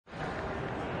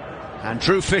And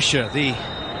Drew Fisher, the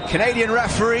Canadian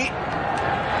referee,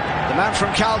 the man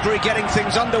from Calgary, getting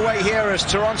things underway here as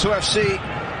Toronto FC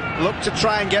look to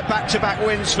try and get back-to-back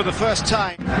wins for the first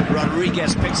time.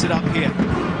 Rodriguez picks it up here.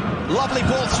 Lovely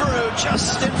ball through,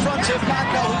 just in front of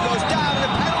Magno, who goes down, and a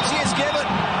penalty is given.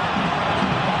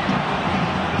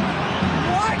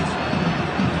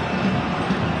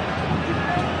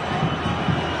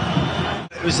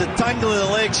 What? It was a tangle of the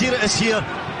legs. Here it is here.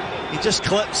 He just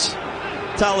clips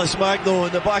Tallis Magno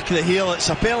in the back of the heel. It's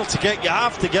a penalty kick, you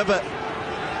have to give it.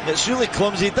 It's really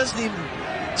clumsy. He doesn't even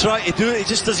try to do it, he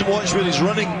just doesn't watch where he's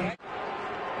running.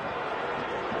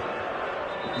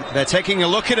 They're taking a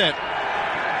look at it.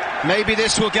 Maybe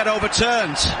this will get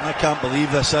overturned. I can't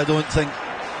believe this. I don't think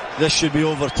this should be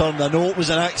overturned. I know it was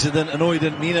an accident, I know he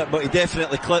didn't mean it, but he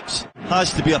definitely clips.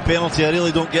 Has to be a penalty. I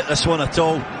really don't get this one at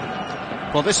all.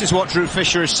 Well, this is what Drew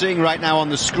Fisher is seeing right now on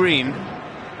the screen.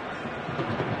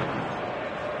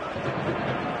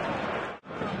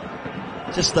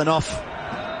 Just enough.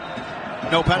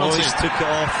 No penalty. Boys took it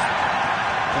off.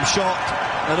 I'm shocked.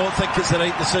 I don't think it's the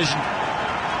right decision.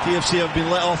 TFC have been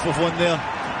let off with one there.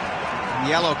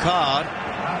 Yellow card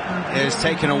is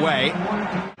taken away.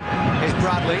 Here's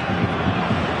Bradley.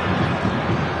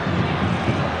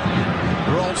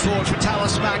 Rolled forward for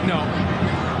Tallis Magno.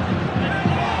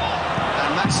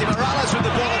 And Maxi Morales with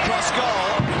the ball across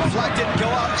goal. The flag didn't go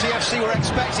up. TFC were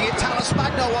expecting it. Tallis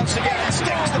Magno once again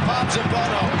stings the palms of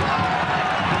Bono.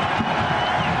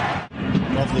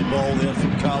 Lovely ball there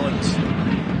from Collins.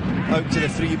 Out to the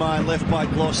free man, left back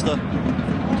Gloucester.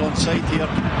 On side here.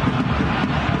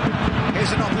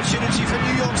 Here's an opportunity for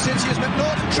New York City as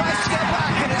McNaughton tries to get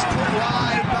back, and it's put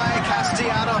wide by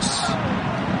Castellanos.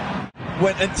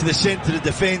 Went into the centre of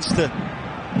defence to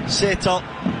set up.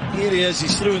 Here he is,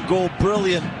 he's through and goal.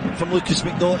 Brilliant from Lucas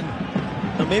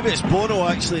McNaughton. Or maybe it's Bono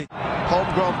actually.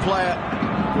 Homegrown player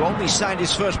who only signed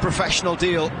his first professional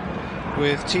deal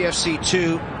with TFC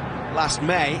 2 last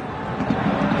May.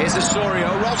 Here's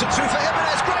Osorio, rolls it through for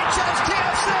Jimenez, great chance,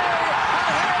 TFC!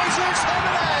 And Jesus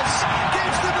Jimenez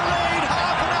gives them the lead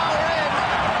half an hour in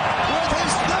with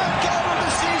his third goal of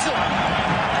the season.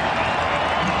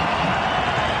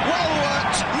 Well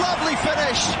worked, lovely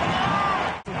finish.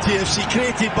 TFC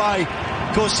created by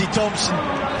Kosi Thompson.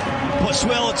 Puts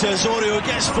well to Osorio,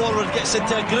 gets forward, gets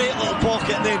into a great little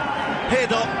pocket, and then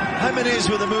head up. Jimenez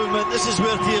with the movement. This is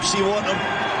where TFC want him.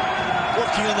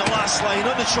 Working on the last line,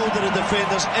 on the shoulder of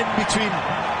defenders, in between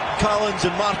Collins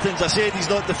and Martins. I said he's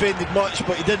not defended much,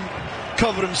 but he didn't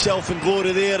cover himself in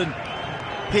glory there. And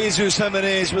Jesus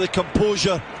Jimenez with the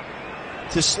composure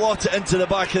to slot it into the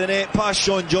back of the net, past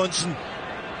Sean Johnson.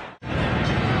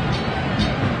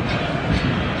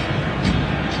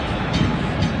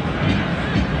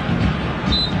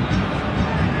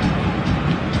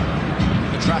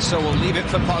 Petrasso will leave it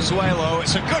for Pozuelo.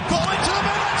 It's a good ball into the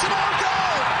middle. It's an own goal.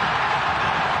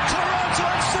 Toronto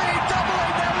FC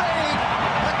doubling their lead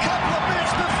a couple of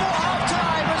minutes before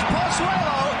half-time as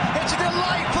Pozuelo hits a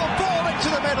delightful ball into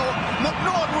the middle.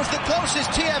 McNaughton was the closest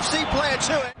TFC player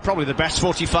to it. Probably the best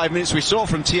 45 minutes we saw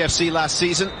from TFC last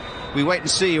season. We wait and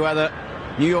see whether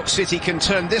New York City can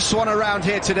turn this one around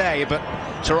here today, but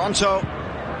Toronto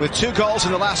with 2 goals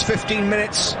in the last 15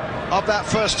 minutes of that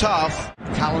first half.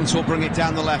 Callens will bring it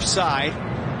down the left side.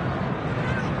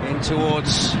 In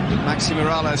towards Maxi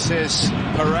Morales is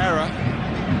Pereira.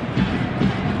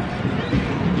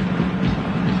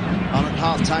 On at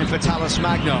half-time for Tallis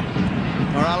Magno.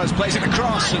 Morales plays it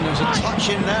across, and there's a touch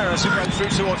in there as it went through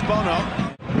towards Bono.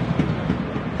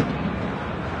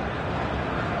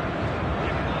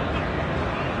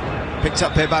 Picked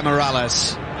up here by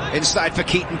Morales. Inside for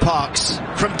Keaton Parks.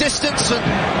 From distance, and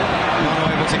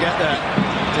Bono able to get there.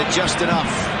 Did just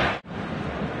enough.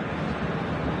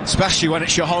 Especially when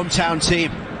it's your hometown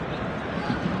team.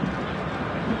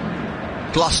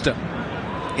 Gloucester.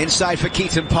 Inside for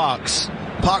Keaton Parks.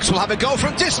 Parks will have a go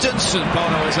from distance, and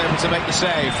Bono is able to make the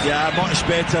save. Yeah, much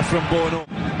better from Bono.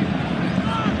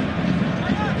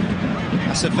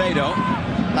 Acevedo.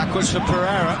 Backwards for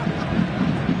Pereira.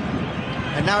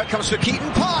 And now it comes for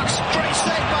Keaton Parks. Great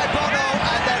save by Bono,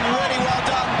 and then really well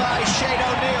done by Shane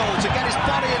O'Neill to get his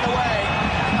body in the way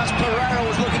as Pereira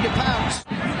was looking to pounce.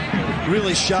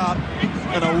 Really sharp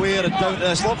and aware and down to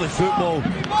this. Lovely football.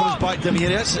 Comes back to him here.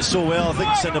 He hits it so well. I think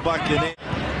it's in the back of the net.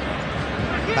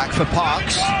 Back for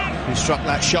Parks, who struck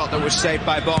that shot that was saved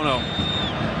by Bono.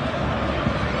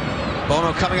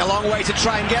 Bono coming a long way to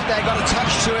try and get there. Got a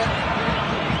touch to it.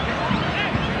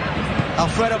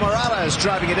 Alfredo Morales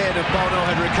driving it in, and Bono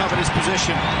had recovered his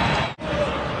position.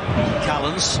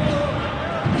 Callens,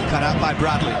 cut out by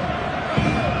Bradley.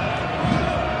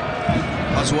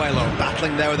 Pozuelo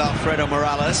battling there with Alfredo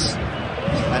Morales.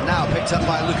 And now picked up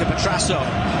by Luca Petrasso.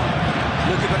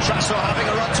 Luca Petrasso having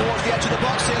a run towards the edge of the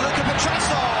box here. Luca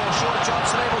Petrasso! Sean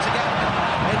Johnson able to get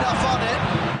enough on it.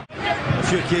 A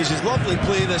few occasions, lovely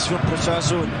play this from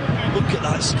Petrasso. And look at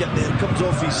that skip there, comes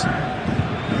off his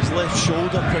left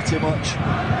shoulder pretty much.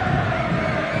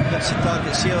 Gets the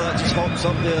target, see how that just hops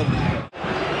up there.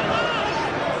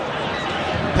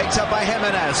 Picked up by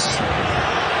Jimenez.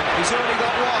 He's already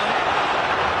got one.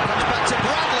 Comes back to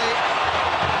Bradley.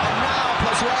 And now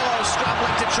Pozuelo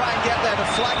scrambling to try and get there.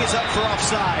 The flag is up for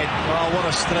offside. Oh, what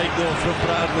a strike though from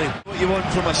Bradley. What you want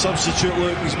from a substitute,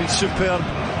 look, he's been superb.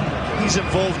 He's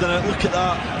involved in it, look at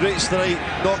that. Great strike,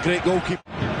 not great goalkeeper.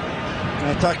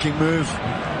 An attacking move.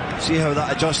 See how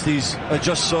that adjusts the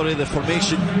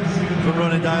formation from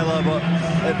Ronny Deila, but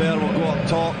Eber will go up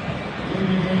top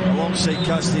alongside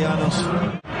Castellanos.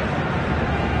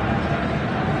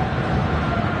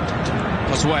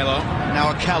 Pozuelo,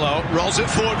 now Okello, rolls it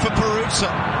forward for Peruzza.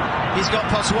 He's got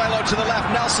Pozuelo to the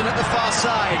left, Nelson at the far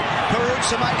side.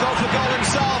 Peruzza might go for goal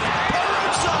himself.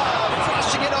 Peruzza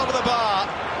flashing it over the bar.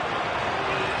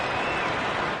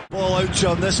 Ball out to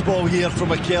him, this ball here from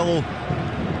Okello.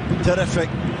 Terrific,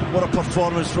 what a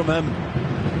performance from him.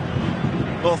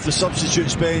 Off the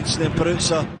substitutes bench, then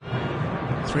Peruzza.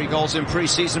 3 goals in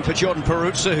pre-season for Jordan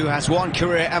Peruzza, who has 1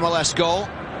 career MLS goal.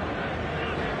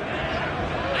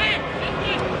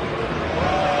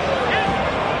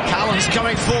 Callum's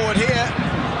coming forward here,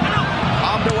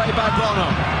 armed away by Bono.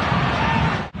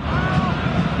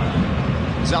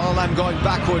 Zelalem going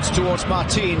backwards towards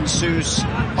Martins, whose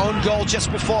own goal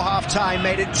just before half-time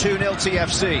made it 2-0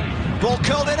 TFC. Ball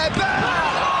curled in,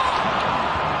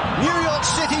 New York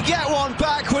City get one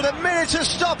back with a minute of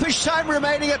stoppage time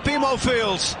remaining at BMO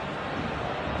Field.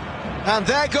 And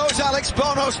there goes Alex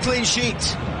Bono's clean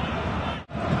sheet.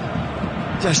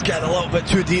 Just getting a little bit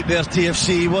too deep there,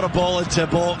 TFC. What a ball into the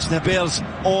box. Neber's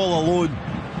all alone.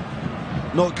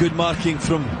 Not good marking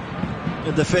from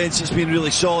the defence. It's been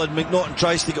really solid. McNaughton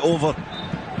tries to get over.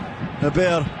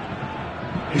 Neber,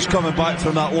 who's coming back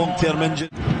from that long-term injury.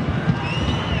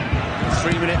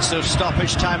 3 minutes of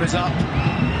stoppage time is up.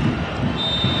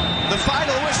 The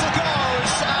final whistle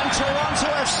goes, and Toronto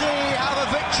FC have a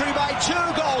victory by 2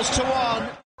 goals to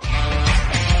 1.